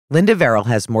Linda Verrill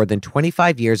has more than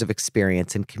 25 years of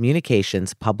experience in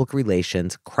communications, public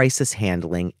relations, crisis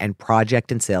handling, and project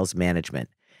and sales management.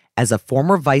 As a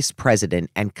former vice president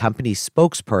and company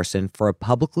spokesperson for a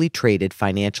publicly traded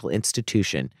financial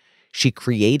institution, she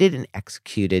created and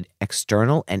executed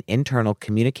external and internal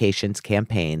communications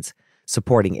campaigns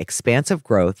supporting expansive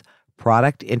growth,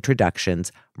 product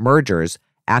introductions, mergers,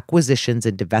 acquisitions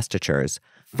and divestitures,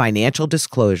 financial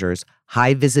disclosures,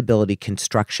 high visibility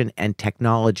construction and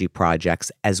technology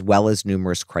projects, as well as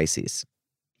numerous crises.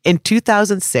 In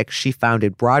 2006, she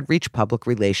founded Broadreach Public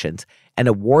Relations, an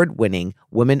award-winning,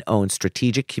 women-owned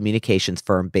strategic communications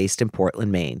firm based in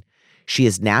Portland, Maine. She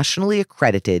is nationally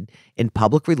accredited in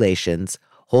public relations,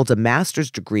 holds a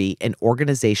master's degree in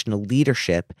organizational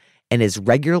leadership, and is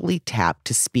regularly tapped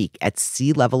to speak at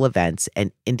C-level events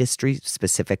and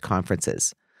industry-specific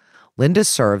conferences. Linda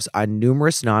serves on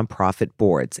numerous nonprofit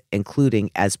boards, including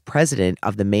as president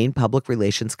of the Maine Public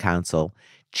Relations Council,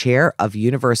 chair of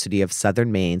University of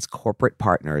Southern Maine's Corporate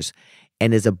Partners,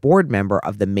 and is a board member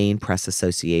of the Maine Press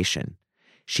Association.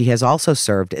 She has also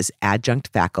served as adjunct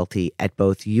faculty at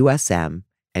both USM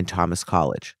and Thomas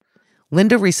College.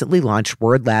 Linda recently launched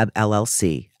WordLab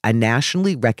LLC, a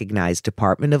nationally recognized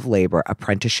Department of Labor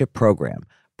apprenticeship program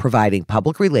providing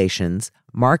public relations,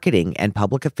 marketing, and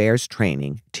public affairs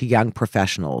training to young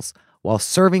professionals while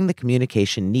serving the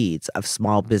communication needs of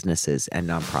small businesses and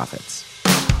nonprofits.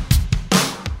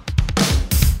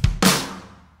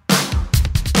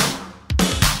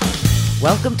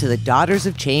 Welcome to the Daughters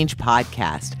of Change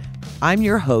podcast. I'm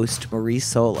your host, Marie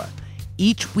Sola.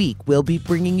 Each week, we'll be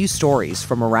bringing you stories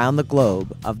from around the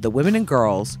globe of the women and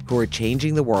girls who are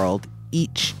changing the world,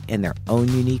 each in their own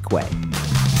unique way.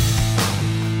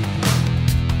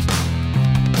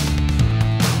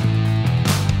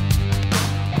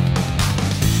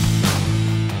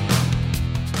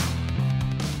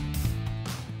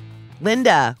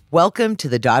 Linda, welcome to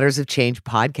the Daughters of Change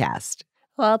podcast.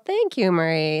 Well, thank you,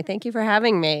 Marie. Thank you for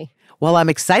having me. Well, I'm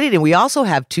excited, and we also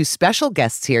have two special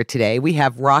guests here today. We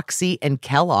have Roxy and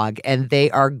Kellogg, and they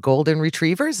are golden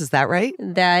retrievers. Is that right?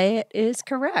 That is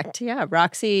correct. Yeah,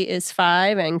 Roxy is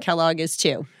 5 and Kellogg is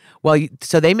 2. Well,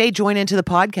 so they may join into the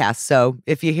podcast. So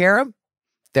if you hear them,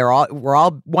 we're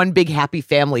all one big happy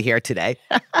family here today.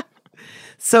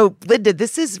 So, Linda,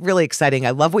 this is really exciting.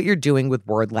 I love what you're doing with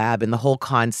WordLab and the whole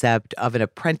concept of an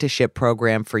apprenticeship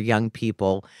program for young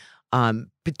people,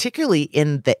 particularly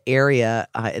in the area,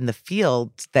 in the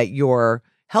field that you're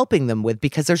helping them with,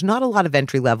 because there's not a lot of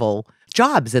entry-level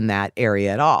jobs in that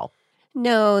area at all.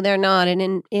 No, they're not.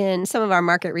 And in some of our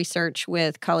market research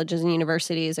with colleges and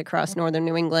universities across northern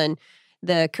New England,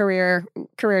 the career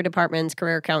departments,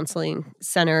 career counseling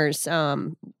centers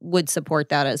would support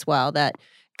that as well, that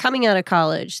coming out of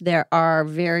college, there are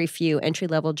very few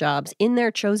entry-level jobs in their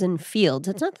chosen fields.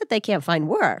 It's not that they can't find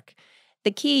work.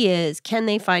 The key is, can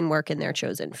they find work in their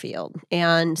chosen field?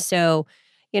 And so,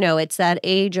 it's that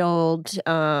age-old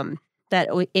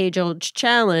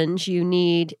challenge. You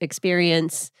need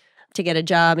experience to get a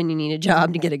job, and you need a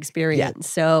job to get experience.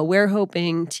 Yeah. So we're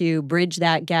hoping to bridge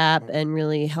that gap and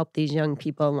really help these young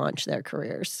people launch their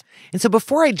careers. And so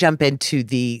before I jump into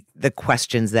the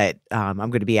questions that I'm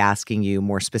going to be asking you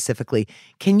more specifically,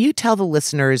 can you tell the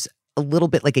listeners a little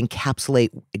bit,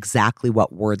 encapsulate exactly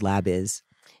what WordLab is?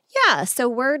 Yeah, so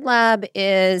WordLab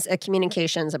is a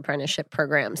communications apprenticeship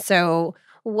program. So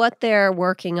what they're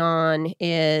working on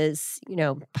is,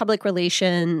 public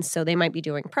relations. So they might be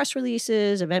doing press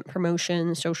releases, event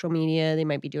promotions, social media. They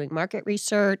might be doing market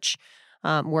research,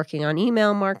 working on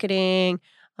email marketing.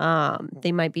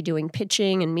 They might be doing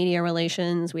pitching and media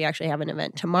relations. We actually have an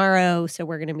event tomorrow, so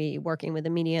we're going to be working with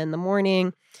the media in the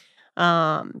morning.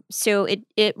 So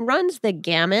it runs the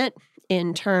gamut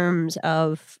in terms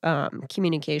of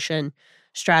communication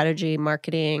strategy,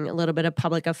 marketing, a little bit of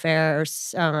public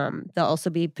affairs. They'll also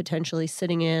be potentially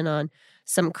sitting in on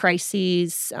some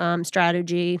crises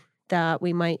strategy that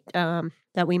we might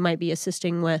be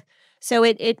assisting with. So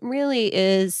it really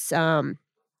is.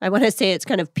 I want to say it's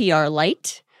kind of PR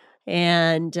light,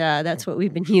 and that's what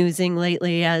we've been using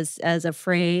lately as a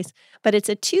phrase. But it's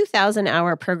a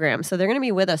 2,000-hour program, so they're going to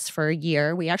be with us for a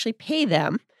year. We actually pay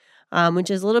them.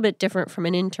 Which is a little bit different from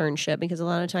an internship, because a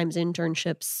lot of times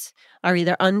internships are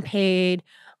either unpaid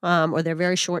or they're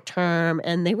very short term,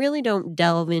 and they really don't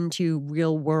delve into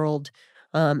real world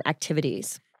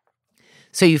activities.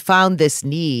 So you found this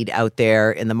need out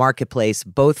there in the marketplace,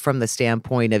 both from the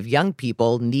standpoint of young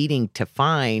people needing to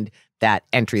find that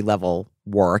entry level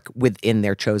work within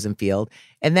their chosen field,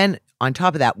 and then on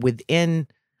top of that, within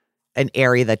an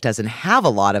area that doesn't have a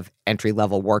lot of entry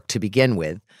level work to begin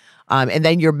with. And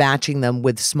then you're matching them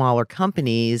with smaller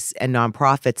companies and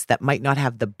nonprofits that might not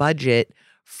have the budget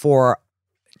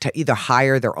to either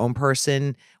hire their own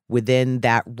person within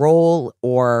that role,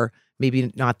 or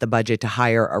maybe not the budget to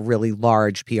hire a really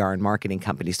large PR and marketing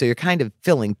company. So you're kind of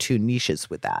filling two niches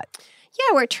with that.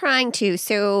 Yeah, we're trying to.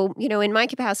 So, in my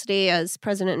capacity as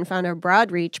president and founder of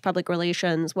Broadreach Public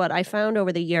Relations, what I found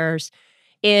over the years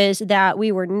is that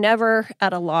we were never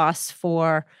at a loss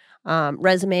for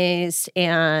resumes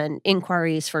and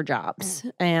inquiries for jobs.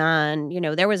 And,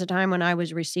 there was a time when I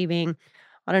was receiving,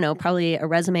 I don't know, probably a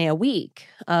resume a week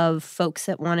of folks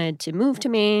that wanted to move to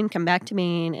Maine, come back to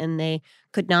Maine, and they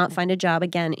could not find a job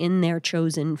again in their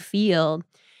chosen field.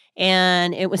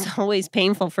 And it was always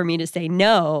painful for me to say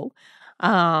no.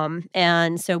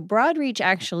 And so Broadreach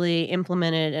actually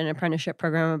implemented an apprenticeship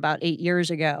program about 8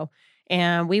 years ago,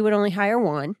 and we would only hire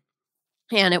one.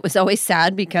 And it was always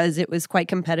sad because it was quite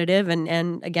competitive.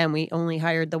 And again, we only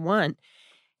hired the one.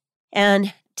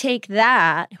 And take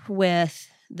that with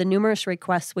the numerous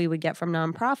requests we would get from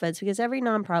nonprofits, because every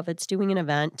nonprofit's doing an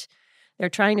event. They're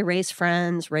trying to raise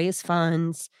funds,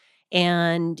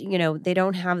 and, they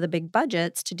don't have the big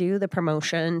budgets to do the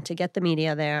promotion, to get the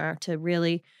media there, to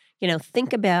really,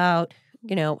 think about,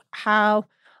 how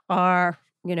are,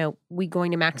 we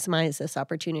going to maximize this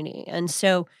opportunity? And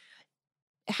so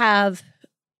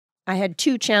I had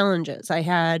two challenges. I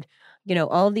had,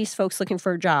 all of these folks looking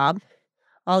for a job,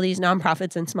 all these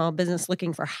nonprofits and small business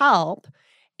looking for help.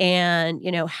 And,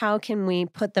 how can we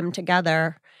put them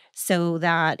together so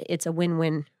that it's a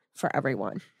win-win for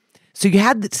everyone? So you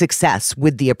had the success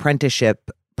with the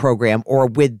apprenticeship program or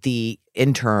with the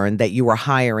intern that you were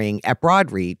hiring at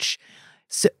Broadreach.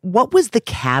 So what was the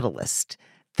catalyst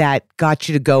that got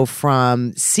you to go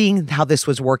from seeing how this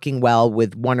was working well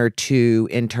with one or two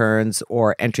interns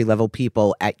or entry-level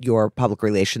people at your public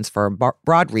relations firm,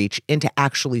 Broadreach, into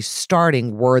actually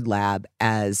starting WordLab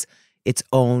as its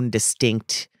own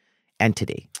distinct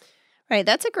entity? Right.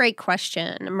 That's a great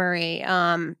question, Murray,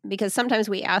 because sometimes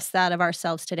we ask that of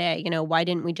ourselves today. Why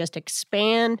didn't we just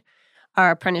expand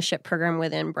our apprenticeship program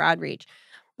within Broadreach?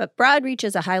 But Broadreach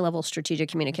is a high-level strategic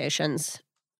communications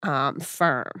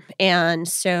firm. And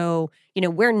so,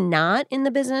 we're not in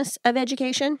the business of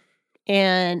education.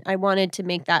 And I wanted to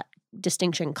make that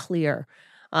distinction clear.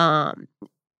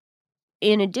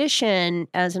 In addition,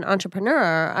 as an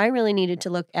entrepreneur, I really needed to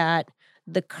look at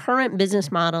the current business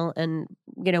model and,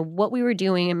 what we were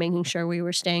doing and making sure we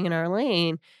were staying in our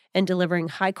lane and delivering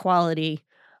high quality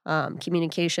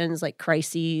communications like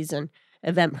crises and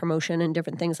event promotion and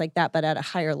different things like that, but at a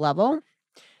higher level.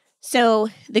 So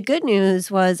the good news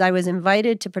was I was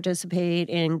invited to participate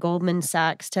in Goldman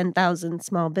Sachs 10,000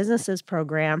 Small Businesses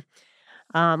program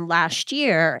last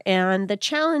year. And the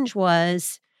challenge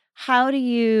was, how do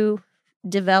you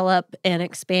develop and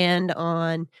expand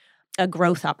on a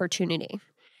growth opportunity?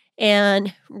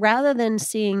 And rather than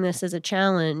seeing this as a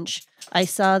challenge, I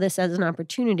saw this as an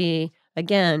opportunity,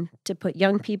 again, to put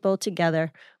young people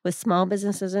together with small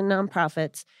businesses and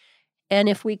nonprofits. And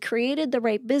if we created the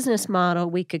right business model,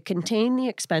 we could contain the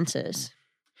expenses,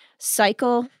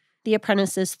 cycle the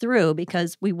apprentices through,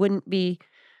 because we wouldn't be,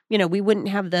 we wouldn't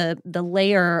have the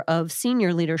layer of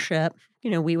senior leadership.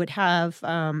 We would have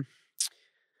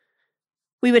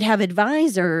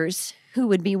advisors who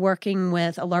would be working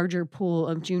with a larger pool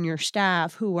of junior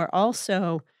staff who were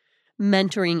also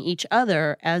mentoring each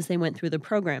other as they went through the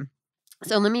program.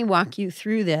 So let me walk you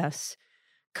through this.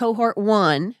 Cohort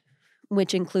 1,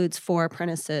 which includes 4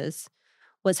 apprentices,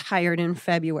 was hired in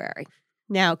February.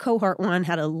 Now, Cohort 1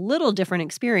 had a little different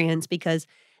experience because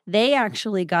they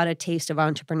actually got a taste of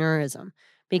entrepreneurism,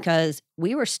 because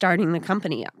we were starting the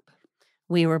company up.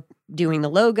 We were doing the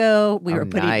logo, we were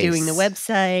doing the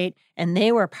website, and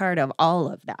they were part of all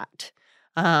of that.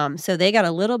 So they got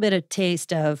a little bit of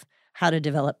taste of how to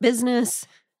develop business,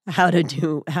 how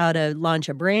to launch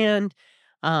a brand,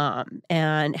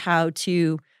 and how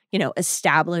to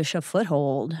establish a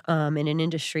foothold in an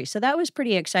industry. So that was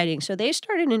pretty exciting. So they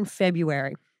started in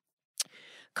February.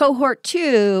 Cohort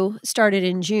 2 started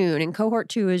in June, and Cohort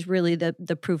 2 is really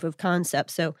the proof of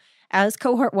concept. So as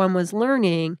Cohort 1 was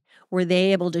learning, were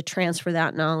they able to transfer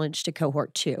that knowledge to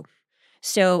Cohort 2?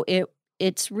 So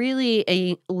it's really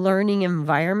a learning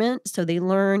environment. So they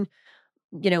learn,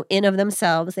 in of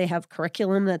themselves. They have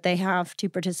curriculum that they have to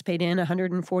participate in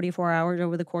 144 hours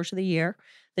over the course of the year,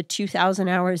 the 2,000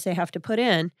 hours they have to put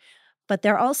in. But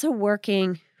they're also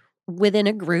working within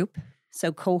a group.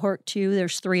 So Cohort 2,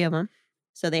 there's 3 of them.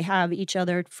 So they have each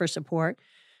other for support.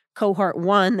 Cohort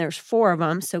 1, there's 4 of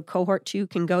them. So Cohort 2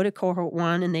 can go to Cohort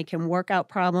 1 and they can work out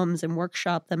problems and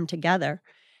workshop them together.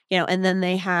 And then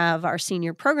they have our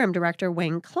senior program director,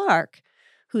 Wayne Clark,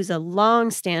 who's a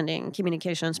long-standing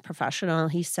communications professional.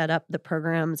 He set up the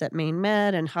programs at Maine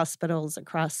Med and hospitals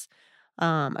across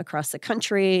the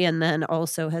country, and then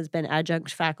also has been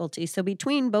adjunct faculty. So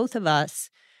between both of us,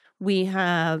 we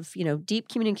have, deep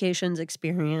communications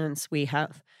experience. We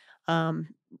have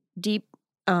deep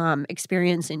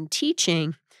experience in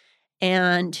teaching,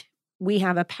 and we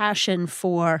have a passion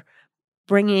for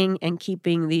bringing and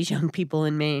keeping these young people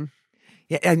in Maine.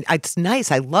 Yeah, and it's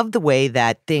nice. I love the way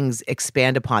that things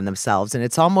expand upon themselves, and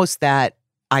it's almost that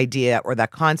idea or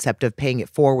that concept of paying it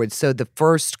forward. So the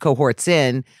first cohorts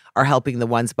in are helping the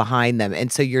ones behind them.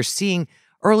 And so you're seeing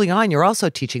early on, you're also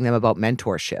teaching them about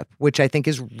mentorship, which I think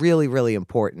is really, really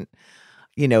important.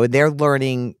 They're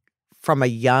learning from a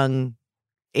young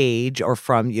age or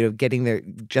from,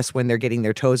 just when they're getting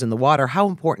their toes in the water, how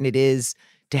important it is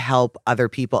to help other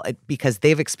people because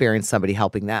they've experienced somebody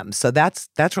helping them. So that's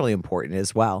really important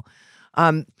as well.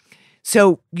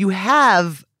 So you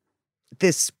have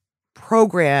this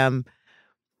program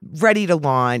ready to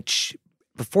launch.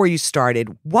 Before you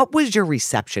started, what was your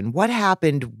reception? What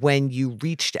happened when you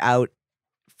reached out?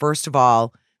 First of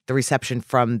all, the reception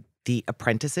from the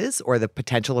apprentices or the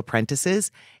potential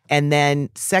apprentices, and then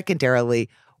secondarily,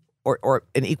 or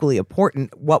an equally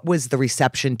important, what was the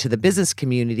reception to the business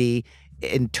community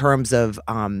in terms of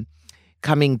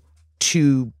coming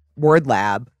to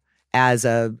WordLab as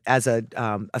a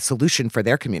solution for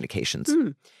their communications?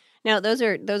 Now, those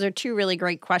are two really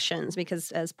great questions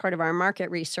because as part of our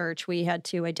market research, we had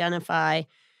to identify,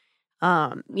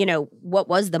 what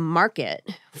was the market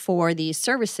for these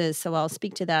services. So I'll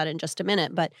speak to that in just a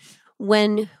minute. But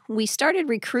when we started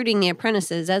recruiting the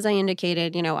apprentices, as I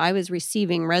indicated, I was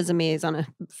receiving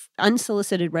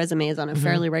unsolicited resumes on a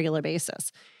fairly regular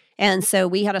basis. And so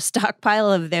we had a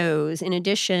stockpile of those. In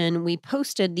addition, we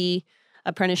posted the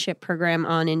apprenticeship program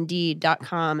on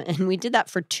Indeed.com, and we did that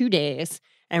for 2 days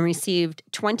and received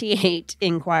 28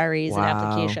 inquiries and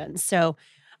applications. So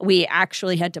we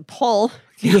actually had to pull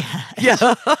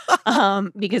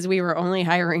because we were only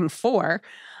hiring 4,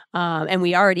 and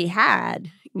we already had,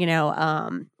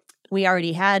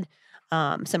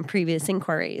 some previous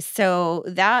inquiries. So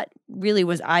that really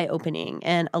was eye-opening.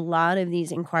 And a lot of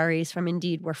these inquiries from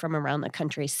Indeed were from around the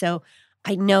country. So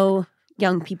I know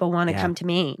young people want to come to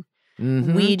Maine.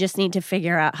 Mm-hmm. We just need to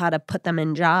figure out how to put them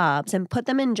in jobs and put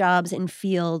them in jobs in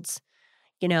fields,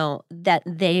 that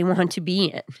they want to be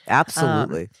in.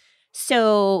 Absolutely.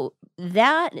 So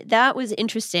that was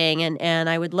interesting. And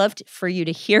I would love for you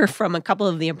to hear from a couple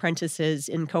of the apprentices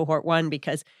in cohort 1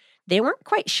 because they weren't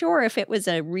quite sure if it was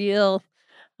a real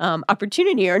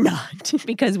opportunity or not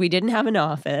because we didn't have an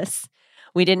office.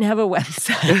 We didn't have a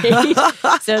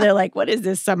website. So they're like, what is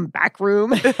this, some back room?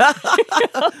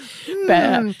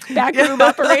 Back room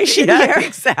operation here?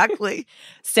 Exactly.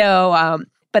 So,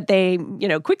 but they,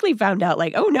 quickly found out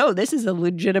like, oh no, this is a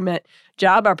legitimate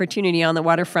job opportunity on the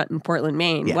waterfront in Portland,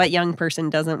 Maine. Yeah. What young person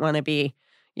doesn't want to be,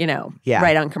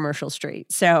 right on Commercial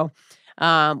Street? So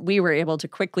we were able to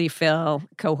quickly fill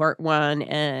cohort 1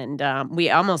 and we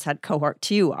almost had cohort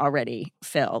 2 already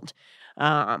filled.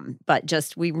 But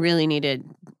just we really needed,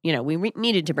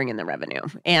 needed to bring in the revenue.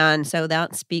 And so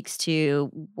that speaks to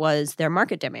was there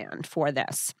market demand for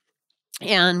this.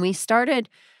 And we started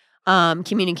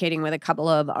communicating with a couple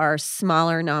of our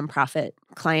smaller nonprofit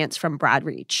clients from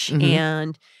Broadreach. Mm-hmm.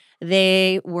 And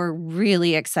they were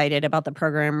really excited about the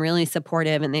program, really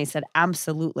supportive. And they said,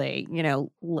 absolutely,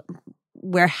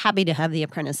 we're happy to have the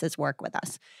apprentices work with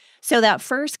us. So that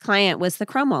first client was the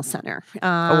Cromwell Center.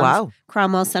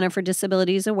 Cromwell Center for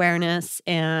Disabilities Awareness.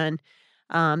 And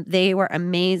they were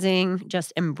amazing,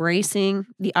 just embracing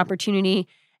the opportunity.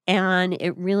 And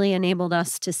it really enabled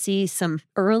us to see some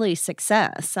early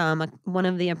success. One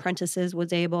of the apprentices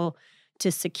was able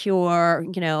to secure,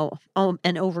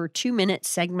 an over 2-minute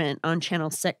segment on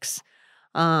Channel 6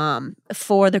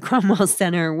 for the Cromwell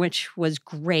Center, which was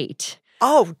great.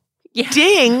 Oh, yeah.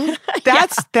 Ding.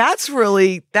 That's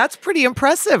pretty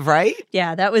impressive, right?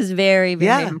 Yeah, that was very,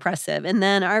 very impressive. And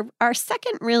then our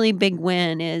second really big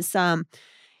win is,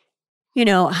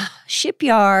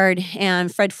 Shipyard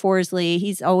and Fred Forsley.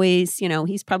 He's always,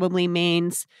 he's probably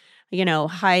Maine's,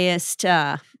 highest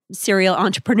serial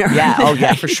entrepreneur. Yeah. Oh,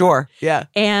 yeah, for sure. Yeah.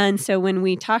 And so when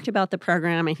we talked about the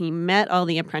program and he met all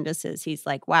the apprentices, he's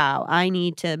like, wow, I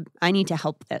need to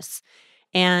help this.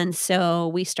 And so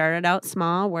we started out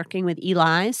small, working with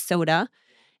Eli's Soda,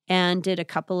 and did a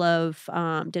couple of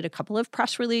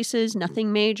press releases.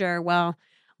 Nothing major. Well,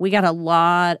 we got a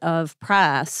lot of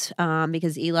press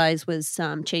because Eli's was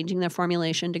changing their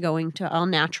formulation to going to all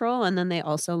natural, and then they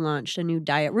also launched a new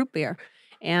diet root beer.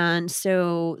 And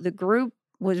so the group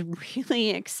was really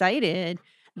excited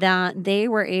that they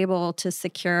were able to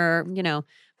secure,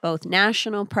 both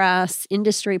national press,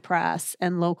 industry press,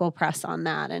 and local press on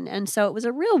that. And so it was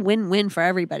a real win-win for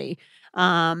everybody.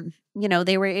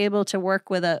 They were able to work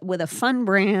with a fun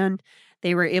brand.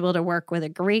 They were able to work with a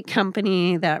great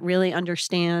company that really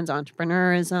understands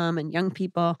entrepreneurism and young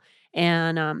people.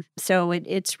 And so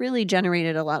it's really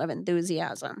generated a lot of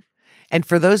enthusiasm. And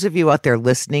for those of you out there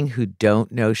listening who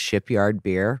don't know Shipyard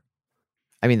beer,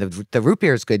 I mean, the root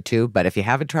beer is good too, but if you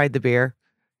haven't tried the beer,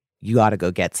 you ought to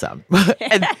go get some.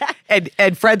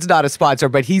 and Fred's not a sponsor,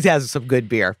 but he has some good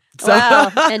beer. So,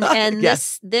 wow. And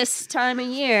yes. this time of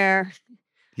year,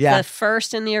 the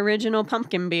first and the original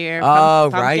pumpkin beer.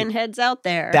 Pumpkinhead's out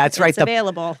there. That's right. It's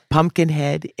available.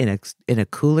 Pumpkinhead in a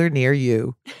cooler near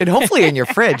you, and hopefully in your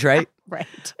fridge, right?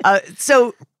 Right.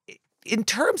 So, in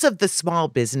terms of the small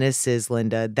businesses,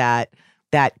 Linda,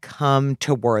 that come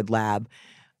to Word Lab,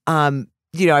 I'm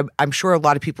sure a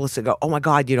lot of people go, oh my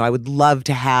God, I would love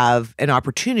to have an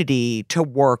opportunity to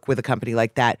work with a company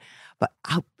like that. But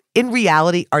in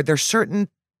reality, are there certain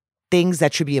things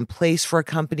that should be in place for a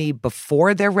company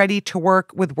before they're ready to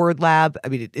work with Word Lab? I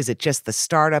mean, is it just the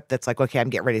startup that's like, okay, I'm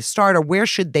getting ready to start, or where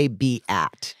should they be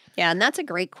at? Yeah, and that's a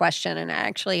great question. And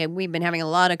actually, we've been having a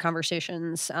lot of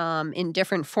conversations in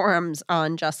different forums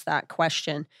on just that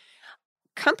question.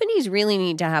 Companies really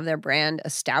need to have their brand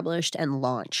established and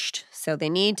launched. So they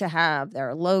need to have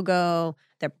their logo,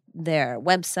 their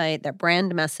website, their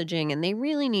brand messaging, and they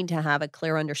really need to have a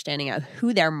clear understanding of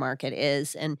who their market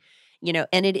is. And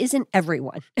it isn't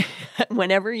everyone.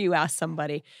 Whenever you ask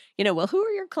somebody, well, who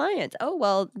are your clients? Oh,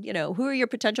 well, who are your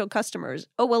potential customers?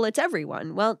 Oh, well, it's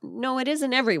everyone. Well, no, it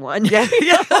isn't everyone. Yeah.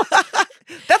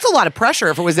 That's a lot of pressure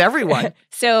if it was everyone.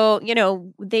 So,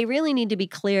 they really need to be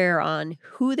clear on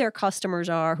who their customers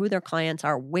are, who their clients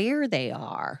are, where they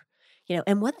are,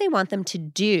 and what they want them to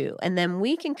do. And then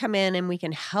we can come in and we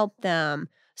can help them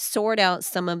sort out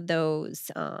some of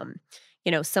those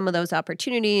some of those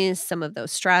opportunities, some of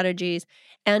those strategies,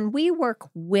 and we work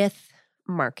with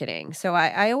marketing. So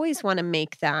I always want to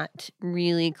make that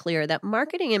really clear that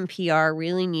marketing and PR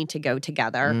really need to go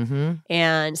together. Mm-hmm.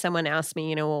 And someone asked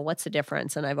me, well, what's the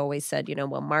difference? And I've always said,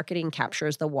 well, marketing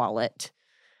captures the wallet,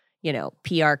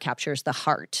 PR captures the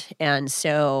heart. And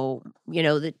so,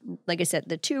 like I said,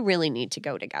 the two really need to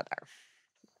go together.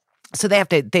 So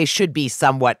they should be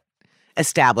somewhat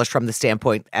established from the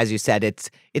standpoint, as you said,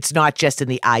 it's not just in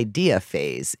the idea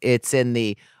phase. It's in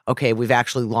the, okay, we've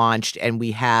actually launched and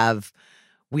we have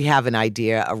an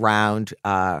idea around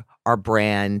our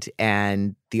brand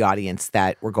and the audience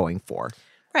that we're going for.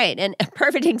 Right. And a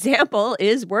perfect example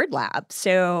is Word Lab.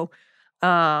 So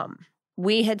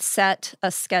we had set a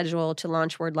schedule to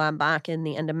launch Word Lab back in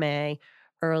the end of May,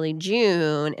 early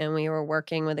June, and we were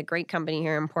working with a great company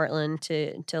here in Portland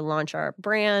to launch our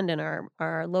brand and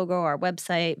our logo, our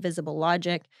website, Visible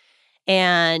Logic.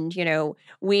 And,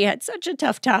 we had such a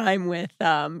tough time with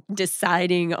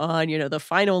deciding on, the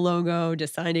final logo,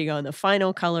 deciding on the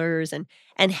final colors.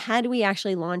 And had we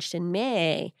actually launched in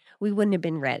May, we wouldn't have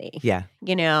been ready. Yeah.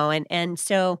 And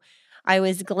so I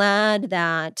was glad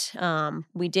that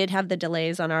we did have the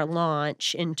delays on our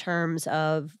launch in terms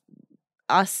of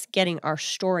us getting our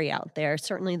story out there.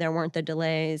 Certainly there weren't the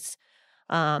delays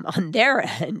on their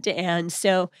end. And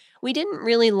so we didn't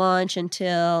really launch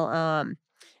until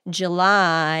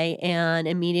July. And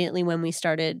immediately when we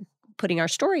started putting our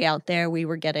story out there, we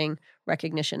were getting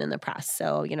recognition in the press.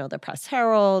 So, the Press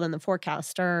Herald and the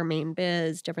Forecaster, Main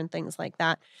Biz, different things like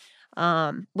that,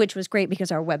 which was great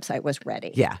because our website was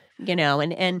ready. Yeah.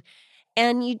 And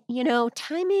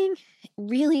timing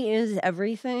really is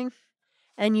everything.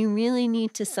 And you really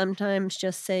need to sometimes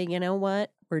just say, you know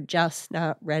what, we're just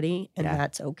not ready, and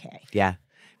that's okay. Yeah,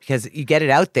 because you get it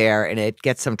out there and it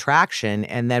gets some traction,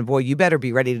 and then, boy, you better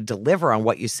be ready to deliver on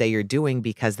what you say you're doing,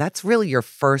 because that's really your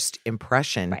first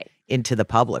impression into the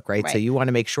public, right? So you want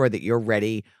to make sure that you're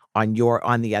ready on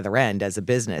the other end as a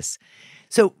business.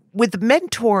 So with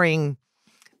mentoring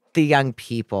the young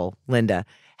people, Linda,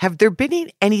 have there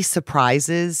been any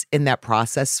surprises in that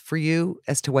process for you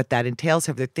as to what that entails?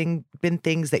 Have there been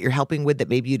things that you're helping with that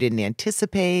maybe you didn't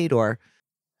anticipate, or?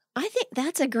 I think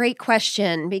that's a great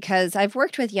question, because I've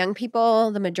worked with young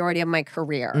people the majority of my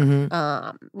career. Mm-hmm.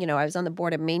 I was on the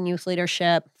board of Maine Youth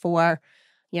Leadership for,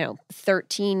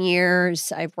 13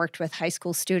 years. I've worked with high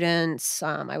school students.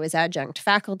 I was adjunct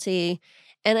faculty.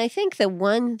 And I think the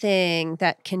one thing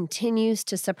that continues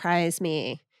to surprise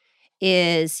me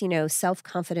is,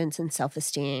 self-confidence and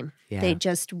self-esteem. Yeah. They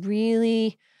just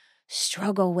really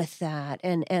struggle with that.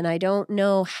 And I don't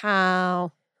know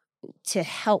how to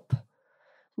help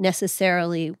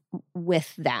necessarily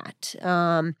with that.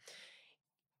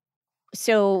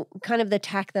 So kind of the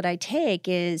tack that I take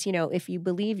is, if you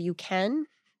believe you can,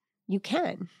 you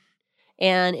can.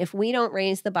 And if we don't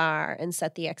raise the bar and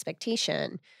set the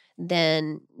expectation,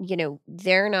 then,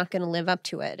 they're not going to live up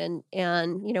to it. And,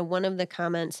 one of the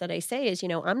comments that I say is,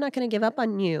 I'm not going to give up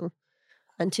on you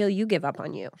until you give up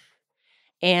on you.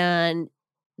 And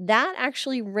that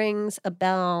actually rings a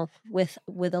bell with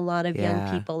a lot of young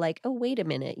Yeah. people, like, oh, wait a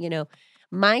minute,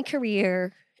 my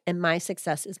career and my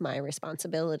success is my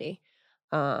responsibility.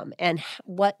 And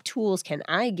what tools can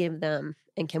I give them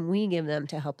and can we give them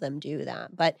to help them do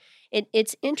that? But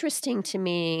it's interesting to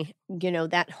me,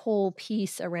 that whole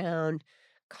piece around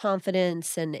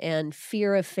confidence and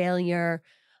fear of failure,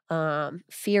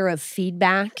 fear of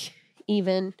feedback,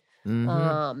 even.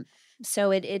 Mm-hmm.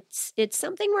 So it's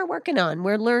something we're working on.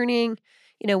 We're learning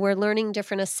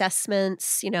different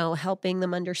assessments, helping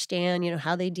them understand,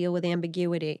 how they deal with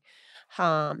ambiguity,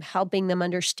 helping them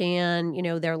understand,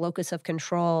 their locus of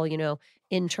control,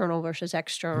 internal versus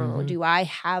external. Mm-hmm. Do I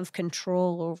have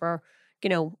control over,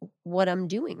 what I'm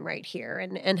doing right here?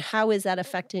 And how is that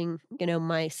affecting,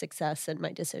 my success and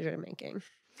my decision making?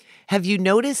 Have you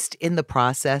noticed in the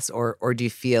process, or do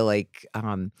you feel like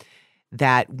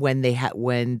that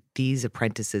when these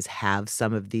apprentices have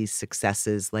some of these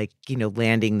successes, like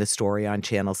landing the story on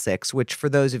Channel 6, which for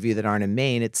those of you that aren't in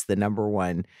Maine, it's the number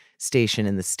one station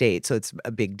in the state, so it's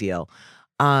a big deal.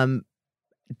 Um,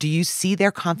 do you see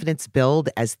their confidence build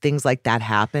as things like that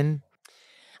happen?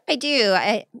 I do.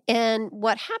 And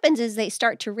what happens is they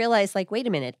start to realize, like, wait a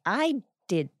minute, I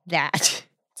did that.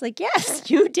 It's like, yes,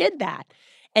 you did that.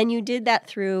 And you did that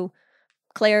through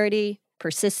clarity,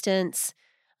 persistence.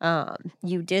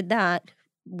 You did that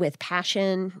with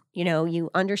passion. You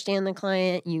understand the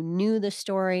client, you knew the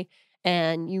story,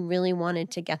 and you really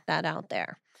wanted to get that out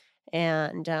there.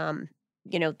 And,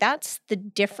 that's the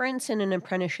difference in an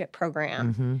apprenticeship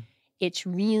program. Mm-hmm. It's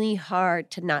really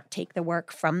hard to not take the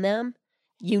work from them.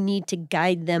 You need to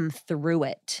guide them through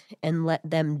it and let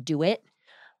them do it.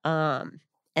 Um,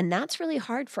 and that's really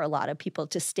hard for a lot of people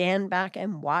to stand back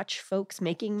and watch folks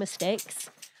making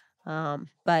mistakes.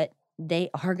 But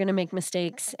they are going to make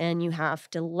mistakes, and you have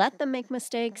to let them make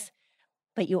mistakes,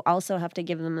 but you also have to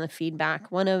give them the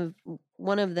feedback. One of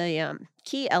the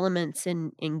key elements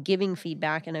in giving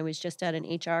feedback, and I was just at an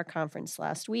HR conference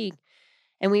last week,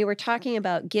 and we were talking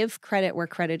about give credit where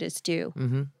credit is due,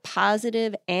 Mm-hmm.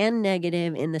 positive and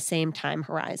negative in the same time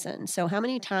horizon. So how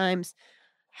many times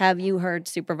have you heard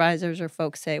supervisors or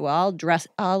folks say, well,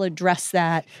 I'll address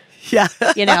that, Yeah.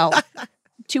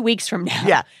 2 weeks from now.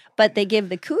 Yeah. But they give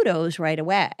the kudos right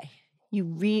away. You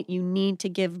need to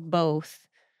give both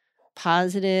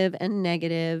positive and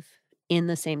negative in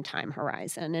the same time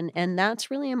horizon. And that's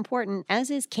really important,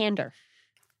 as is candor.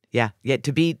 Yeah.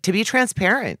 To be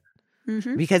transparent.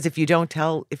 Mm-hmm. Because if you don't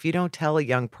tell a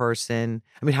young person,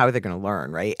 I mean, how are they going to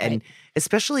learn, right? And Right.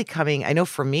 especially I know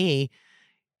for me,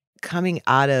 coming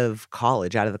out of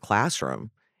college, out of the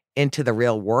classroom into the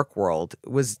real work world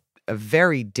was a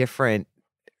very different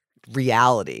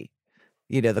reality.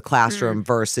 The classroom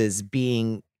versus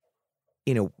being,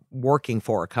 working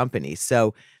for a company.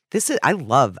 So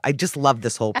I just love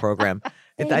this whole program.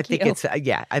 Thank I think you.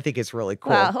 I think it's really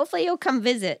cool. Well, hopefully you'll come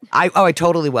visit. I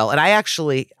totally will. And I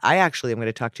actually am going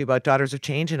to talk to you about Daughters of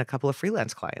Change and a couple of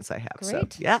freelance clients I have.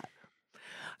 Great. So, yeah.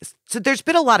 So there's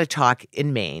been a lot of talk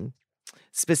in Maine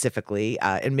specifically,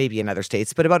 and maybe in other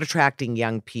states, but about attracting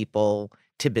young people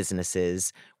to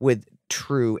businesses with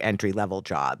true entry-level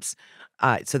jobs,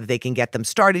 so that they can get them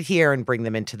started here and bring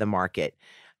them into the market.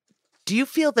 Do you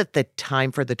feel that the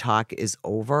time for the talk is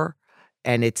over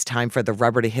and it's time for the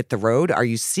rubber to hit the road? Are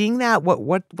you seeing that?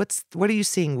 What are you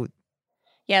seeing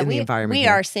Yeah, in the environment we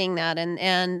here? are seeing that,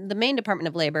 and the Maine Department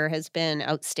of Labor has been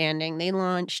outstanding. They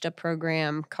launched a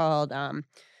program called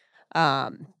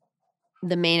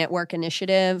the Maine at Work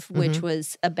Initiative, which Mhm.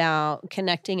 was about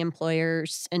connecting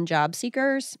employers and job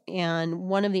seekers. And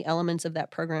one of the elements of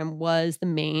that program was the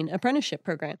Maine Apprenticeship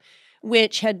Program,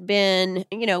 which had been,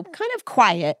 kind of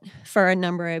quiet for a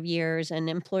number of years, and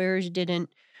employers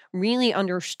didn't really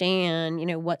understand,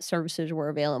 what services were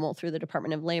available through the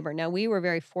Department of Labor. Now, we were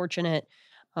very fortunate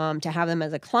to have them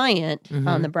as a client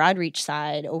on the Mhm. Broadreach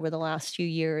side over the last few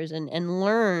years, and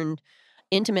learned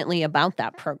intimately about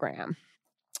that program.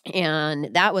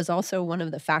 And that was also one of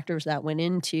the factors that went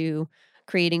into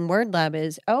creating WordLab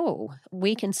is,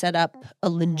 we can set up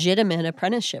a legitimate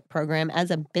apprenticeship program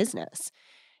as a business.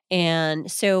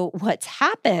 And so what's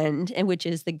happened, and which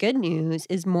is the good news,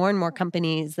 is more and more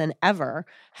companies than ever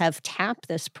have tapped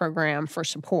this program for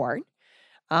support.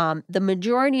 The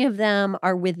majority of them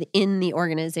are within the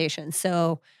organization.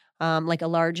 So, like a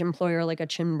large employer like a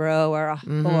Chinbro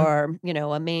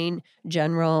or a Main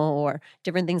General or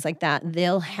different things like that,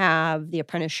 they'll have the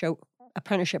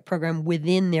apprenticeship program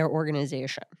within their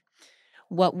organization.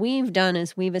 What we've done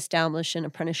is we've established an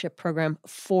apprenticeship program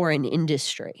for an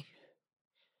industry.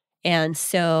 And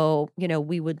so,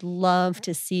 we would love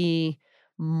to see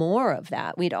more of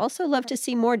that. We'd also love to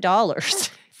see more dollars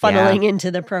funneling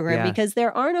into the program because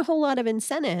there aren't a whole lot of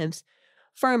incentives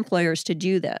for employers to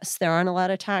do this. There aren't a lot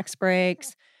of tax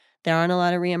breaks. There aren't a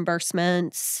lot of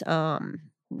reimbursements.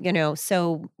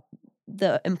 So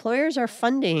the employers are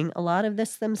funding a lot of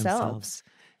this themselves.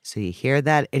 So you hear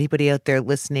that? Anybody out there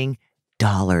listening?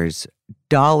 Dollars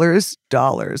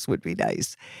would be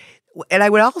nice. And I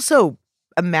would also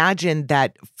imagine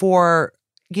that for,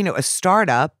 a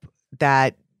startup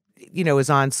that, is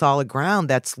on solid ground,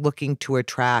 that's looking to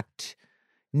attract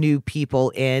new people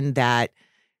in that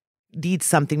need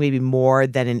something maybe more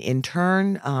than an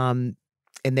intern, and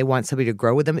they want somebody to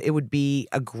grow with them, it would be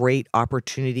a great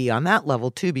opportunity on that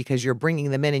level too, because you're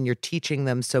bringing them in and you're teaching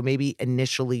them. So maybe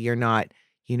initially you're not,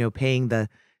 paying the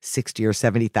 $60,000 or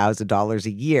 $70,000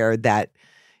 a year that,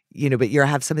 but you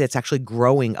have somebody that's actually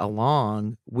growing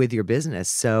along with your business.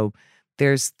 So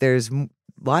there's a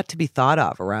lot to be thought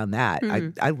of around that.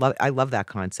 Mm-hmm. I love that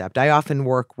concept. I often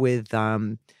work with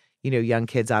young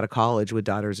kids out of college with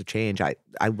Daughters of Change. I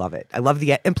love it. I love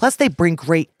and plus they bring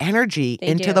great energy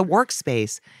into the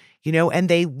workspace, and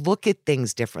they look at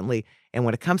things differently. And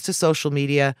when it comes to social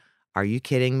media, are you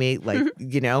kidding me? Like,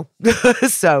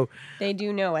 so they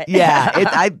do know it. Yeah.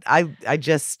 I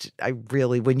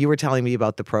really, when you were telling me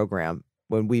about the program,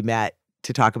 when we met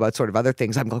to talk about sort of other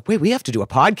things, I'm like, wait, we have to do a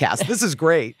podcast. This is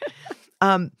great.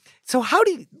 So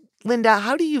Linda,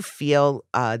 how do you feel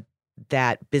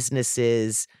that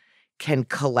businesses can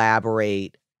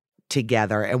collaborate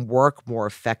together and work more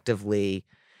effectively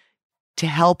to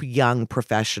help young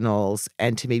professionals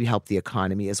and to maybe help the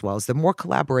economy as well? Is there more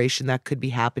collaboration that could be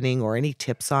happening, or any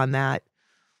tips on that?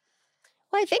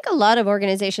 Well, I think a lot of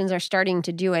organizations are starting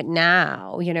to do it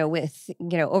now,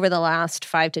 over the last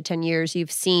 5 to 10 years,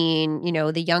 you've seen,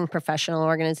 the young professional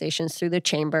organizations through the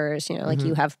chambers, like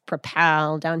you have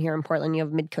Propel down here in Portland, you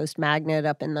have Midcoast Magnet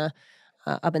up in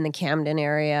the Camden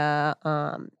area.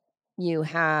 You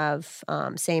have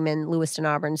same in Lewiston,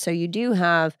 Auburn. So you do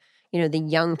have, the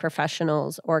young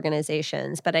professionals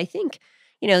organizations. But I think,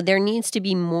 there needs to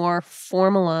be more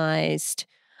formalized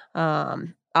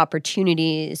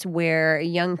opportunities where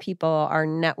young people are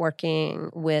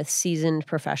networking with seasoned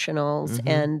professionals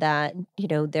and that,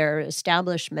 there are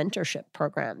established mentorship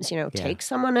programs, take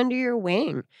someone under your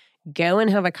wing, go and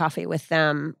have a coffee with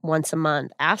them once a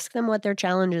month, ask them what their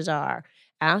challenges are,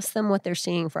 ask them what they're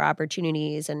seeing for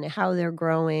opportunities and how they're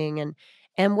growing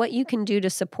and what you can do to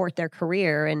support their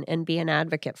career and be an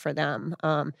advocate for them.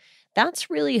 That's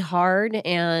really hard.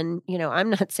 And, I'm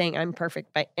not saying I'm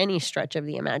perfect by any stretch of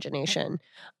the imagination.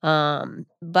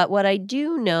 But what I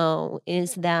do know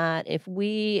is that if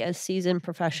we as seasoned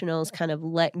professionals kind of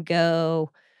let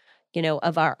go,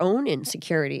 of our own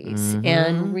insecurities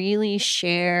and really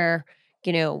share,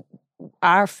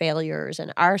 our failures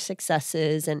and our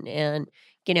successes and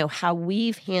how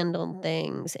we've handled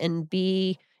things and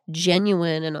be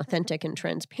genuine and authentic and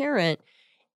transparent,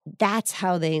 that's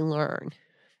how they learn.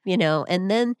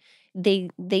 And then they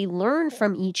learn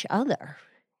from each other,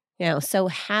 so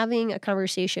having a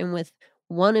conversation with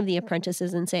one of the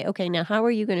apprentices and say, okay, now how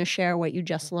are you going to share what you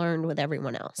just learned with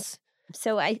everyone else?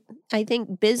 So I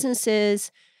think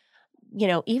businesses,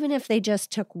 even if they just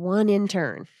took one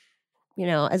intern,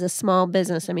 as a small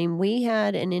business, I mean, we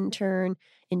had an intern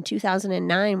in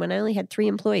 2009 when I only had 3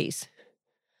 employees,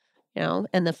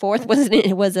 and the fourth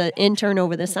was an intern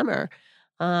over the summer.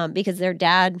 Because their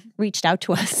dad reached out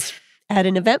to us at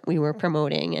an event we were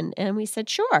promoting, and we said,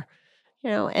 sure,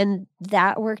 and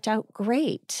that worked out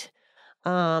great.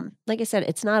 Like I said,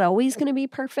 it's not always going to be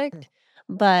perfect,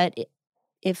 but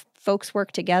if folks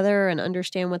work together and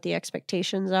understand what the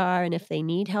expectations are, and if they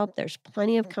need help, there's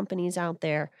plenty of companies out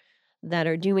there that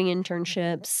are doing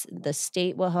internships. The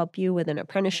state will help you with an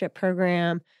apprenticeship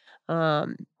program. So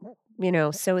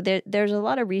there's a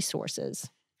lot of resources.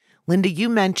 Linda, you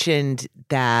mentioned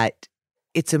that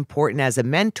it's important as a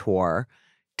mentor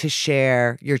to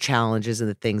share your challenges and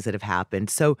the things that have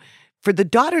happened. So for the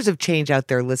Daughters of Change out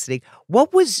there listening,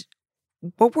 was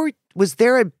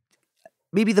there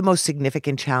maybe the most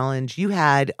significant challenge you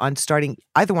had on starting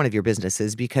either one of your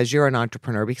businesses, because you're an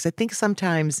entrepreneur? Because I think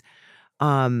sometimes,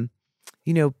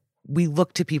 we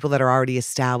look to people that are already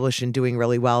established and doing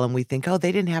really well, and we think, oh,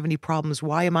 they didn't have any problems.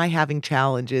 Why am I having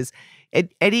challenges?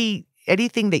 Any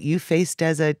anything that you faced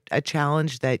as a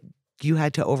challenge that you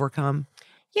had to overcome?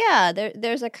 Yeah,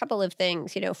 there's a couple of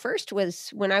things. First was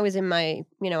when I was in my,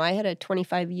 I had a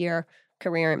 25-year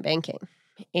career in banking.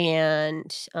 And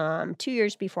 2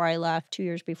 years before I left, 2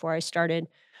 years before I started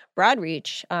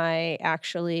Broadreach, I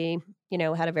actually,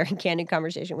 had a very candid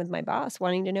conversation with my boss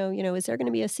wanting to know, is there going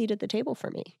to be a seat at the table for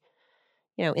me?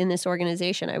 In this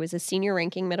organization, I was a senior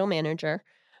ranking middle manager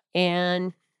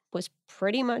and was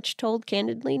pretty much told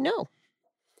candidly no.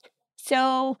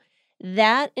 So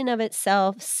that in of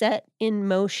itself set in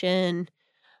motion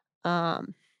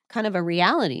kind of a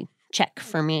reality check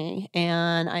for me.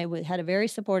 And I had a very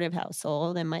supportive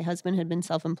household, and my husband had been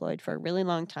self employed for a really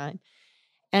long time.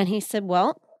 And he said,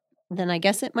 well, then I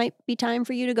guess it might be time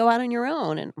for you to go out on your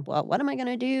own. And well, what am I going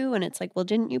to do? And it's like, well,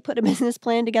 didn't you put a business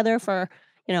plan together for,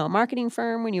 a marketing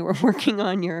firm when you were working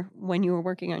on your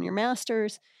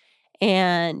master's?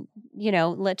 And,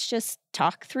 let's just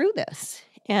talk through this.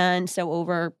 And so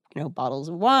over, bottles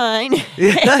of wine,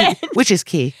 which is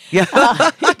key.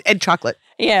 Yeah. And chocolate.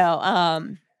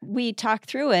 We talked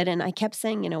through it, and I kept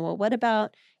saying, well, what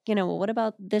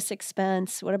about this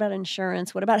expense? What about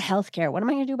insurance? What about healthcare? What am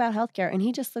I going to do about healthcare? And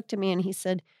he just looked at me and he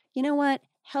said, you know what?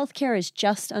 Healthcare is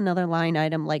just another line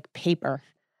item like paper.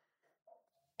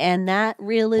 And that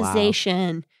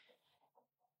realization,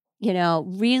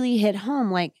 really hit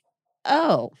home like,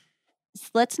 oh,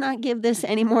 let's not give this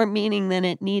any more meaning than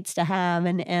it needs to have.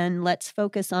 And let's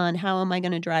focus on how am I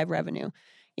going to drive revenue,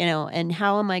 and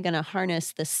how am I going to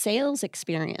harness the sales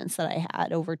experience that I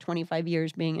had over 25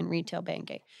 years being in retail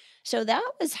banking. So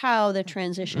that was how the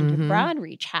transition to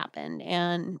Broadreach happened.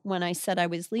 And when I said I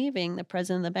was leaving, the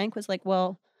president of the bank was like,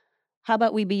 well, how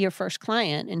about we be your first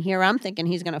client? And here I'm thinking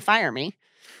he's going to fire me.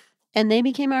 And they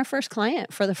became our first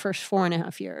client for the first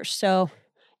 4.5 years. So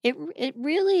it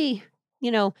really,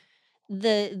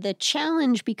 the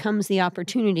challenge becomes the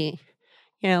opportunity,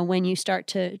 when you start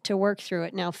to work through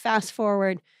it. Now, fast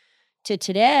forward to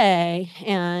today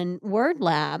and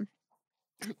WordLab,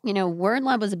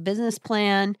 WordLab was a business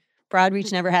plan.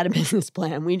 Broadreach never had a business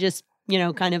plan. We just,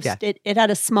 it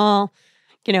had a small,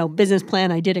 business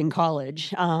plan I did in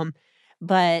college.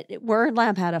 But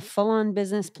WordLab had a full-on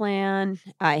business plan.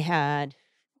 I had,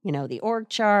 the org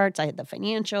charts. I had the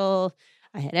financial.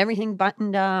 I had everything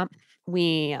buttoned up.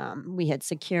 We had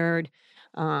secured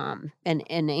an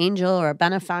angel or a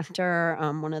benefactor.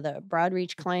 One of the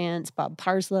Broadreach clients, Bob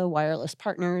Parslow, Wireless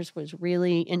Partners, was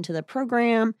really into the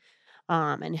program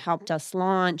and helped us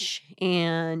launch.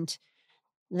 And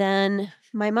then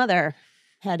my mother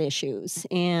had issues.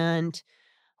 And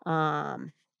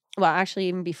actually,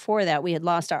 even before that, we had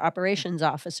lost our operations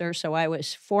officer. So I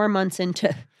was 4 months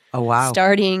into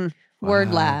starting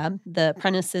WordLab. The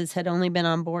apprentices had only been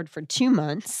on board for 2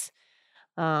 months.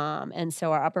 And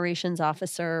so our operations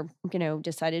officer,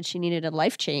 decided she needed a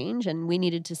life change and we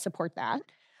needed to support that.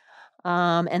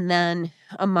 And then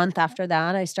a month after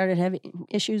that, I started having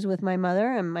issues with my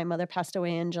mother, and my mother passed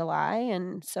away in July.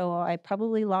 And so I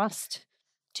probably lost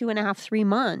 2.5, 3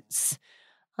 months.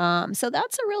 So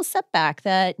that's a real setback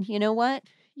that, what,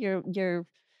 your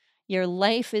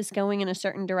life is going in a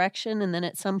certain direction. And then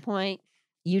at some point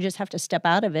you just have to step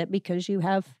out of it because you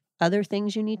have other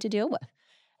things you need to deal with.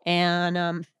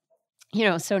 And,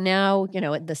 so now,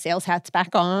 the sales hat's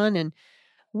back on and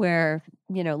we're,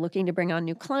 looking to bring on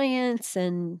new clients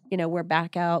and, we're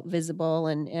back out visible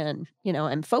and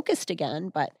focused again.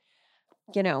 But,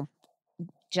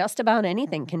 just about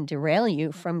anything can derail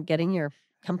you from getting your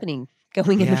company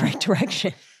going in the right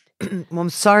direction. Well, I'm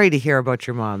sorry to hear about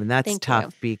your mom, and that's Thank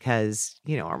tough you. because,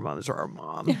 our moms are our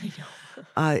mom.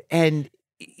 I know. And,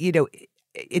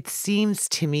 it seems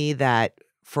to me that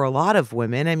for a lot of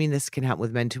women, I mean, this can happen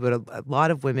with men too, but a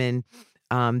lot of women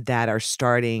that are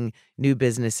starting new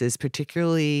businesses,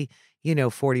 particularly,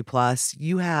 40 plus,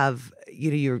 you have,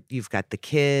 you've got the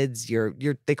kids,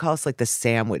 they call us like the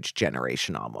sandwich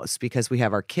generation almost, because we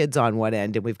have our kids on one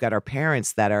end and we've got our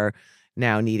parents that are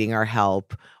now needing our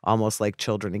help almost like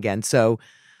children again. So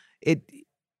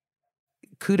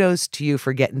kudos to you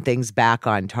for getting things back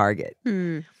on target.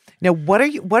 Now, what are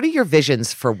your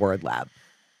visions for WordLab?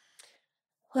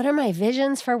 What are my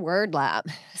visions for WordLab?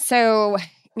 So,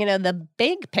 the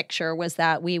big picture was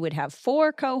that we would have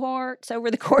 4 cohorts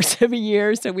over the course of a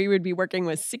year. So we would be working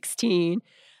with 16.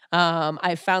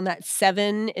 I found that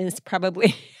 7 is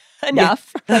probably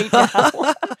enough right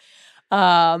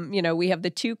now. We have the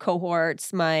 2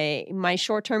 cohorts. My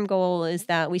short-term goal is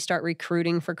that we start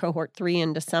recruiting for cohort 3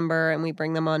 in December and we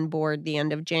bring them on board the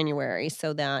end of January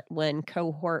so that when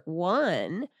cohort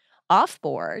 1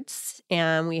 offboards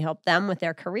and we help them with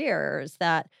their careers,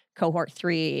 that cohort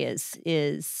 3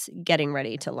 is getting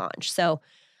ready to launch. So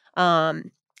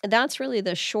that's really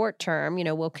the short term.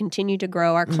 We'll continue to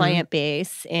grow our client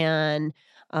base and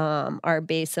our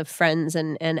base of friends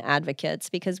and advocates,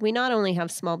 because we not only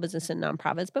have small business and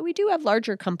nonprofits, but we do have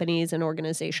larger companies and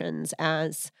organizations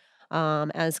as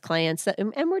clients,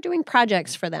 and we're doing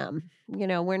projects for them.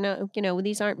 We're not,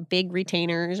 these aren't big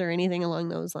retainers or anything along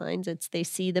those lines. It's they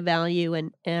see the value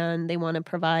and they want to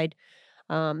provide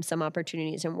some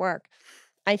opportunities and work.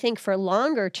 I think for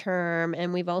longer term,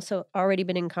 and we've also already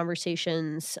been in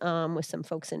conversations with some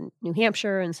folks in New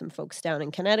Hampshire and some folks down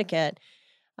in Connecticut.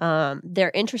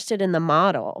 They're interested in the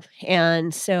model.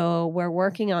 And so we're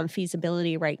working on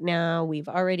feasibility right now. We've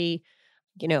already,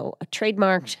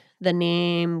 trademarked the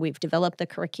name. We've developed the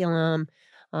curriculum.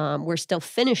 We're still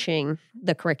finishing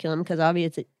the curriculum because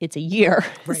obviously it's a year.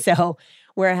 Right. So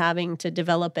we're having to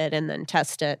develop it and then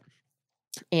test it.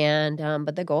 And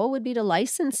but the goal would be to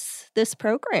license this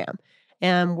program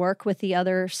and work with the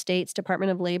other states'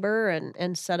 Department of Labor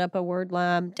and set up a word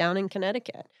lab down in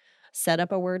Connecticut, set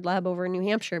up a word lab over in New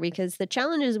Hampshire, because the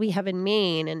challenges we have in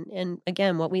Maine, and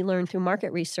again, what we learned through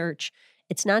market research,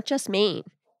 it's not just Maine,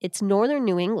 it's northern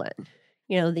New England.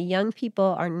 The young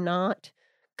people are not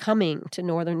coming to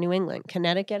northern New England.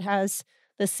 Connecticut has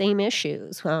the same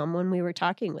issues when we were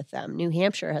talking with them. New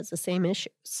Hampshire has the same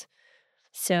issues.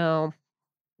 So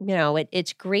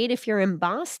it's great if you're in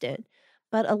Boston,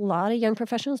 but a lot of young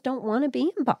professionals don't want to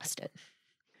be in Boston.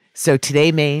 So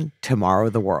today, Maine, tomorrow,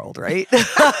 the world, right?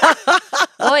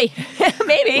 Oy,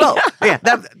 maybe. Well, yeah,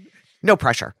 no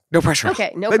pressure. No pressure.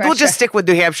 Okay, no But pressure. we'll just stick with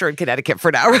New Hampshire and Connecticut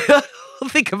for now. We'll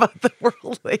think about the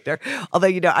world later. Although,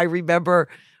 I remember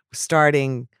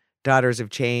starting Daughters of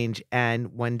Change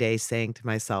and one day saying to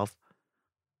myself,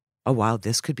 oh, wow,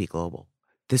 this could be global.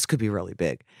 This could be really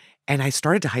big. And I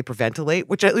started to hyperventilate,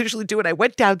 which I usually do. And I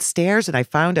went downstairs and I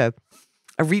found a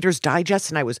Reader's Digest,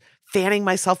 and I was fanning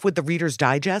myself with the Reader's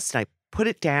Digest, and I put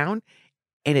it down,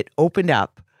 and it opened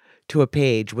up to a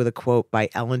page with a quote by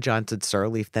Ellen Johnson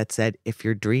Sirleaf that said, if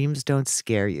your dreams don't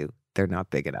scare you, they're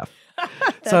not big enough.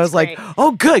 So I was great. like,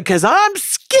 oh, good, because I'm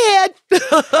scared.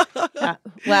 Yeah.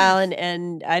 Well,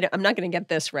 and I'm not going to get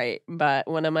this right, but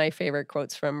one of my favorite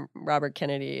quotes from Robert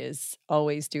Kennedy is,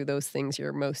 always do those things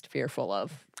you're most fearful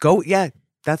of.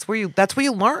 That's where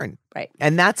you learn. Right.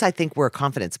 And that's, I think, where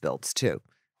confidence builds too.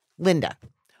 Linda,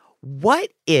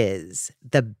 what is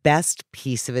the best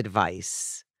piece of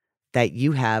advice that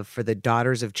you have for the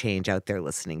Daughters of Change out there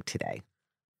listening today?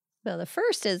 Well, the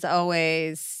first is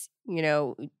always,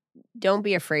 don't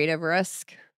be afraid of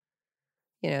risk.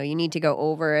 You need to go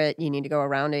over it. You need to go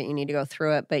around it. You need to go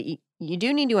through it. But you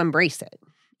do need to embrace it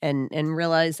and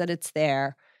realize that it's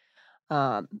there.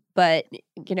 But,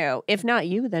 if not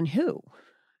you, then who?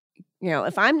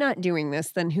 If I'm not doing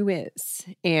this, then who is?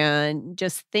 And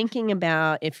just thinking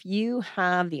about, if you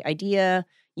have the idea,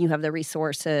 you have the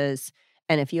resources,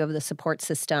 and if you have the support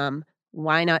system,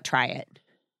 why not try it?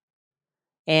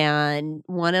 And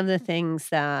one of the things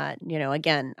that,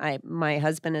 again, my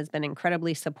husband has been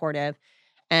incredibly supportive,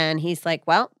 and he's like,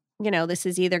 well, this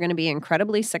is either going to be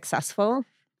incredibly successful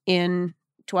in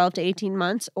 12 to 18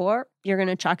 months, or you're going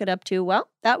to chalk it up to, well,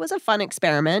 that was a fun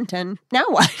experiment, and now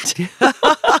what?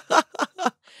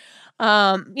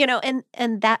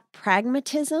 And that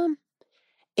pragmatism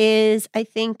is, I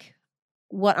think,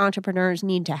 what entrepreneurs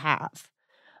need to have,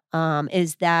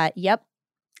 is that, yep,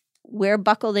 we're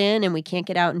buckled in and we can't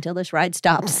get out until this ride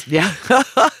stops. Yeah.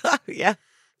 Yeah.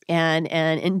 And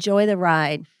enjoy the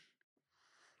ride.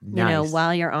 Nice.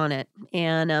 While you're on it.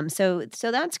 And so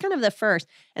that's kind of the first.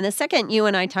 And the second you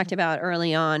and I talked about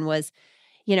early on was,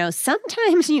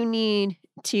 sometimes you need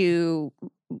to,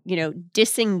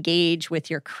 disengage with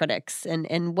your critics.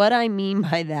 And what I mean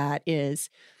by that is,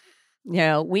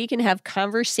 we can have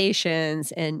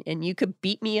conversations and you could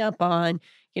beat me up on,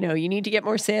 you need to get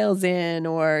more sales in,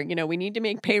 or, we need to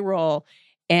make payroll.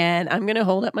 And I'm going to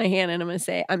hold up my hand and I'm going to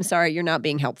say, I'm sorry, you're not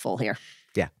being helpful here.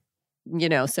 Yeah.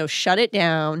 So shut it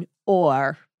down,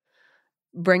 or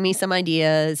bring me some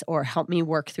ideas, or help me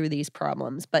work through these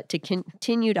problems. But to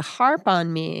continue to harp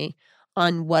on me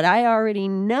on what I already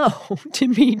know to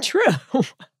be true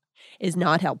is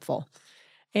not helpful.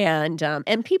 And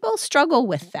people struggle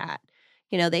with that.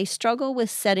 They struggle with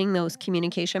setting those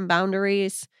communication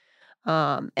boundaries,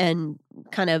 and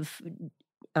kind of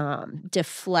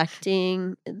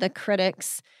deflecting the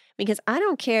critics. Because I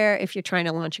don't care if you're trying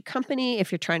to launch a company,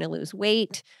 if you're trying to lose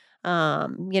weight,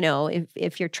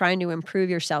 if you're trying to improve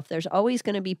yourself, there's always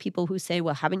going to be people who say,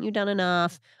 well, haven't you done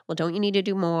enough? Well, don't you need to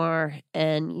do more?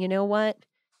 And you know what?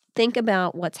 Think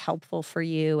about what's helpful for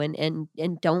you, and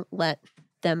don't let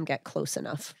them get close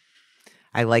enough.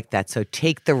 I like that. So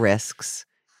take the risks,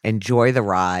 enjoy the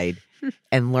ride,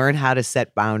 and learn how to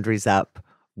set boundaries up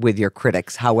with your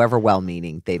critics, however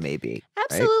well-meaning they may be. Right?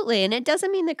 Absolutely. And it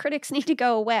doesn't mean the critics need to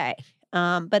go away.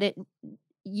 But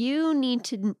you need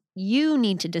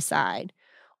to decide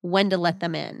when to let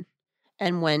them in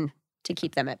and when to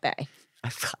keep them at bay.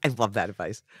 I love that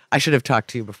advice. I should have talked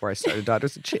to you before I started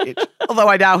Daughters of Change, although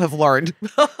I now have learned.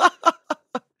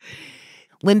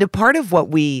 Linda, part of what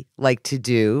we like to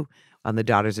do on the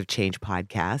Daughters of Change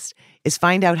podcast is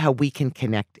find out how we can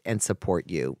connect and support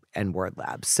you and Word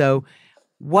Lab. So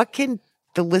what can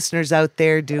the listeners out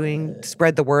there doing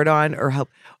spread the word on or help?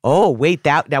 Oh, wait,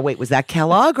 was that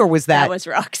Kellogg or was that? That was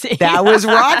Roxy. That was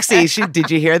Roxy.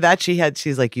 Did you hear that?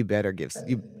 She's like, you better give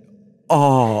you.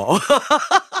 Oh,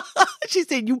 she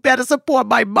said, you better support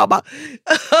my mama.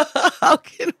 How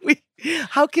can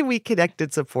we connect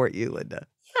and support you, Linda?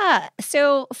 Yeah.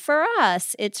 So for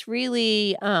us, it's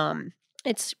really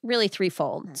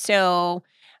threefold. So,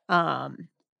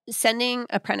 sending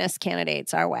apprentice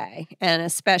candidates our way, and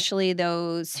especially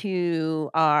those who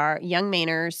are young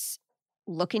Mainers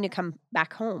looking to come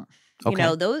back home.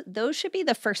 Okay. Those should be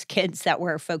the first kids that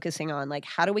we're focusing on. Like,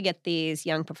 how do we get these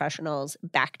young professionals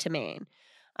back to Maine,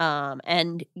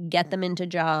 and get them into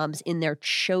jobs in their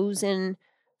chosen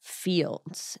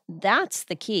fields? That's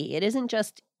the key. It isn't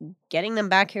just getting them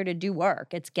back here to do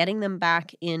work. It's getting them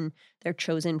back in their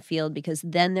chosen field, because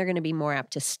then they're going to be more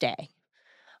apt to stay.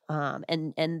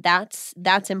 And that's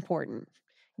important.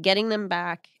 Getting them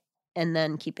back and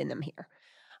then keeping them here.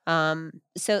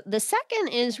 So the second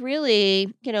is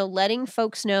really, letting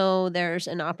folks know there's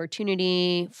an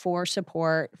opportunity for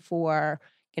support for,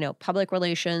 public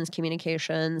relations,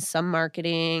 communications, some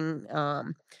marketing,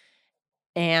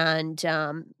 and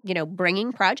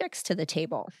bringing projects to the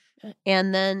table.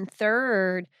 And then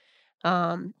third,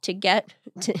 to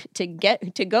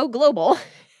go global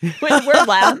with Word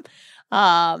Lab,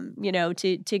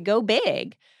 to go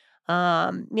big.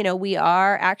 We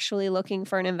are actually looking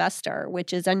for an investor,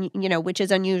 which is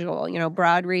unusual.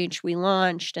 Broad Reach, we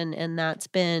launched, and that's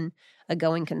been a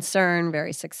going concern,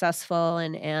 very successful.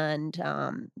 And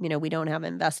we don't have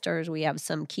investors. We have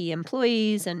some key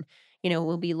employees, and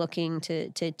we'll be looking to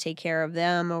take care of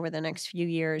them over the next few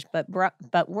years. But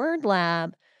Word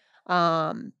Lab,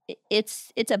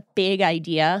 it's a big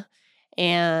idea,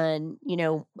 and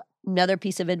another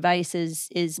piece of advice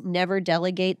is never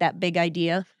delegate that big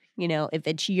idea. If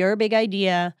it's your big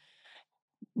idea,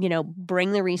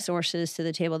 bring the resources to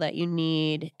the table that you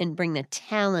need, and bring the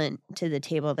talent to the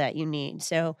table that you need.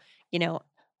 So,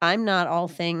 I'm not all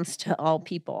things to all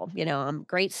people. I'm a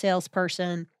great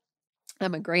salesperson.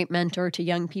 I'm a great mentor to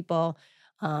young people.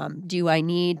 Do I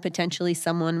need potentially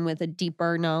someone with a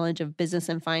deeper knowledge of business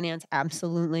and finance?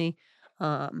 Absolutely.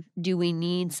 Do we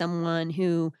need someone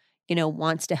who,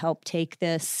 wants to help take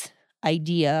this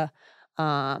idea,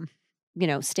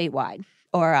 statewide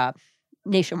or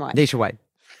nationwide? Nationwide.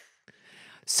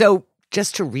 So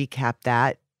just to recap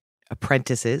that,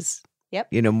 apprentices.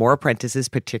 Yep. More apprentices,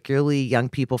 particularly young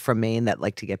people from Maine that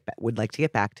would like to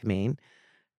get back to Maine.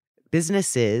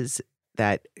 Businesses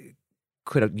that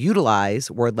could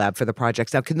utilize Word Lab for the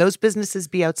projects. Now, can those businesses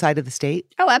be outside of the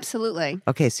state? Oh, absolutely.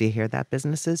 Okay, so you hear that,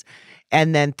 businesses.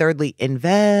 And then thirdly,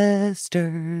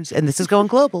 investors. And this is going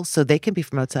global, so they can be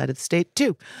from outside of the state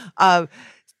too.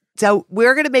 So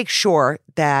we're going to make sure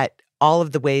that all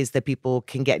of the ways that people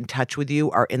can get in touch with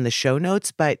you are in the show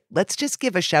notes. But let's just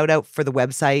give a shout out for the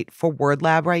website for Word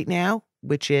Lab right now,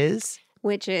 which is...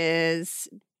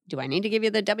 Do I need to give you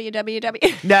the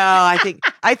www? No,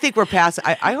 I think we're past.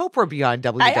 I hope we're beyond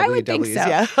www. I would think so.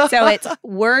 Yeah. So it's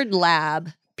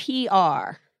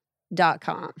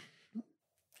wordlabpr.com.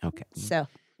 Okay. So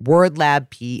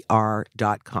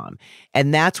wordlabpr.com.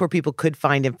 And that's where people could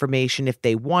find information if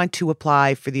they want to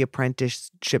apply for the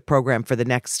apprenticeship program for the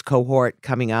next cohort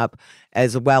coming up,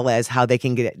 as well as how they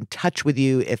can get in touch with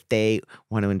you if they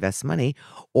want to invest money,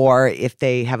 or if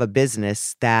they have a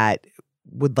business that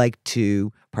would like to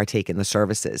partake in the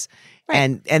services.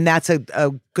 Right. And that's a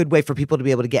good way for people to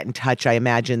be able to get in touch. I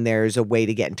imagine there's a way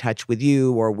to get in touch with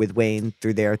you or with Wayne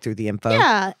through the info.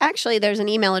 Yeah, actually there's an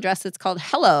email address that's called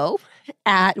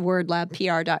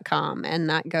hello@wordlabpr.com, and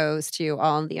that goes to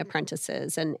all the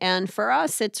apprentices. And for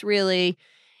us, it's really,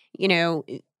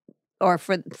 or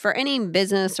for any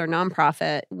business or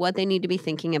nonprofit, what they need to be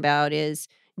thinking about is,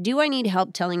 do I need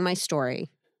help telling my story?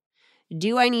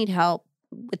 Do I need help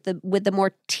with the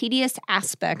more tedious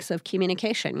aspects of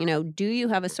communication? Do you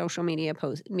have a social media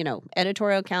post,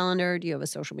 editorial calendar? Do you have a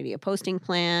social media posting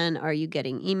plan? Are you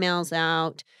getting emails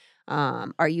out?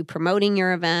 Are you promoting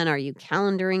your event? Are you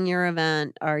calendaring your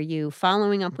event? Are you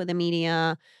following up with the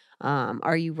media?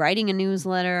 Are you writing a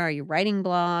newsletter? Are you writing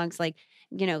blogs? Like,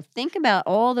 think about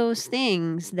all those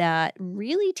things that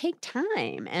really take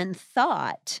time and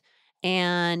thought.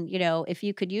 And, if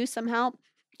you could use some help,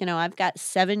 I've got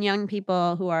 7 young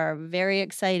people who are very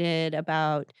excited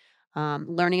about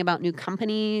learning about new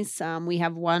companies. We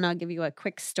have one, I'll give you a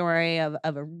quick story of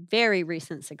a very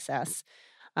recent success.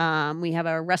 We have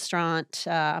a restaurant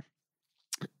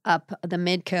up the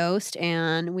mid coast,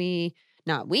 and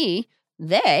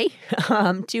they,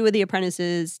 2 of the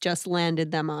apprentices just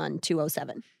landed them on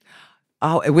 207.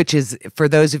 Oh, which is, for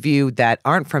those of you that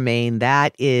aren't from Maine,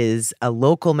 that is a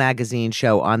local magazine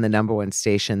show on the number 1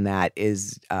 station that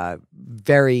is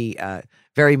very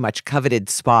much coveted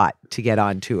spot to get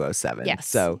on 207. Yes.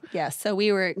 So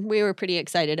we were pretty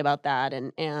excited about that,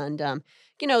 and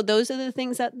those are the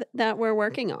things that we're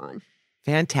working on.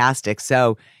 Fantastic.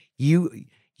 So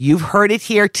you've heard it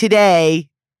here today.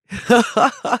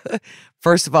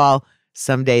 First of all,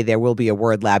 someday there will be a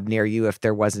word lab near you if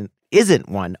there isn't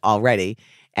one already.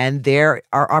 And there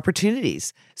are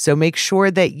opportunities. So make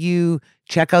sure that you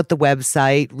check out the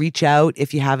website, reach out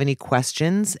if you have any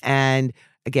questions. And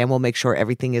again, we'll make sure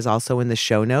everything is also in the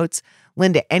show notes.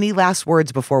 Linda, any last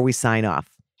words before we sign off?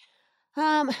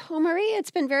 Well, Marie,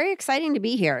 it's been very exciting to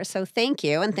be here. So thank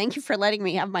you. And thank you for letting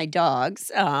me have my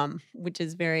dogs, which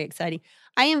is very exciting.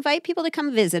 I invite people to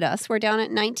come visit us. We're down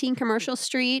at 19 Commercial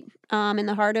Street in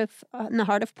the heart of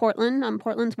Portland, on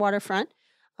Portland's waterfront.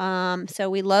 So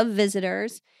we love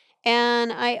visitors.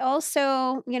 And I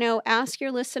also, ask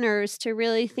your listeners to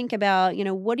really think about,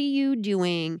 what are you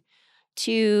doing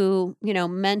to,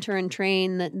 mentor and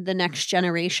train the next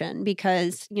generation?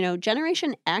 Because,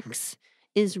 Generation X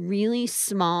is really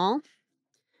small.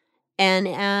 And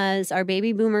as our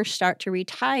baby boomers start to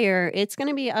retire, it's going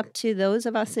to be up to those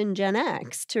of us in Gen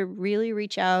X to really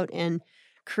reach out and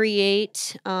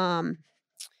create an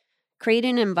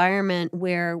environment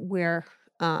where we're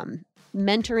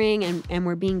mentoring and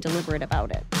we're being deliberate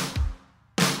about it.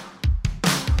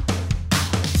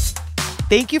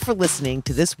 Thank you for listening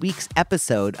to this week's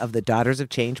episode of the Daughters of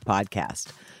Change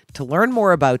podcast. To learn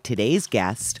more about today's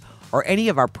guest or any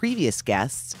of our previous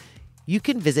guests, you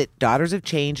can visit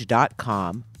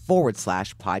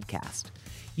daughtersofchange.com/podcast.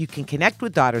 You can connect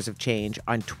with Daughters of Change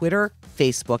on Twitter,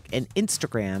 Facebook, and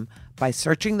Instagram by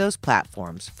searching those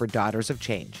platforms for Daughters of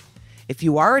Change. If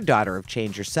you are a Daughter of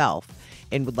Change yourself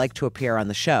and would like to appear on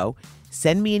the show,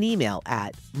 send me an email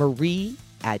at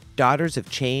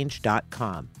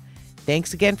marie@daughtersofchange.com.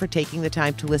 Thanks again for taking the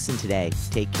time to listen today.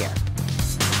 Take care.